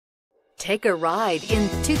Take a ride in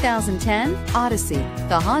 2010 Odyssey.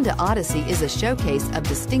 The Honda Odyssey is a showcase of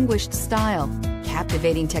distinguished style,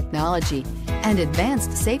 captivating technology, and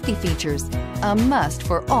advanced safety features. A must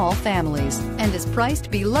for all families and is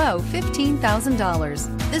priced below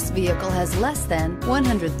 $15,000. This vehicle has less than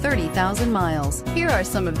 130,000 miles. Here are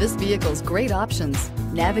some of this vehicle's great options: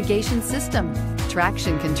 navigation system,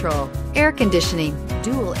 traction control, air conditioning,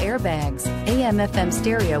 dual airbags, AM/FM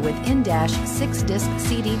stereo with in-dash 6-disc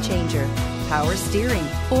CD changer, power steering,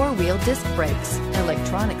 4-wheel disc brakes,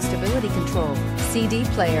 electronic stability control, CD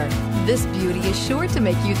player. This beauty is sure to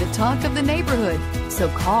make you the talk of the neighborhood. So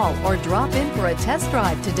call or drop in for a test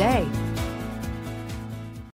drive today.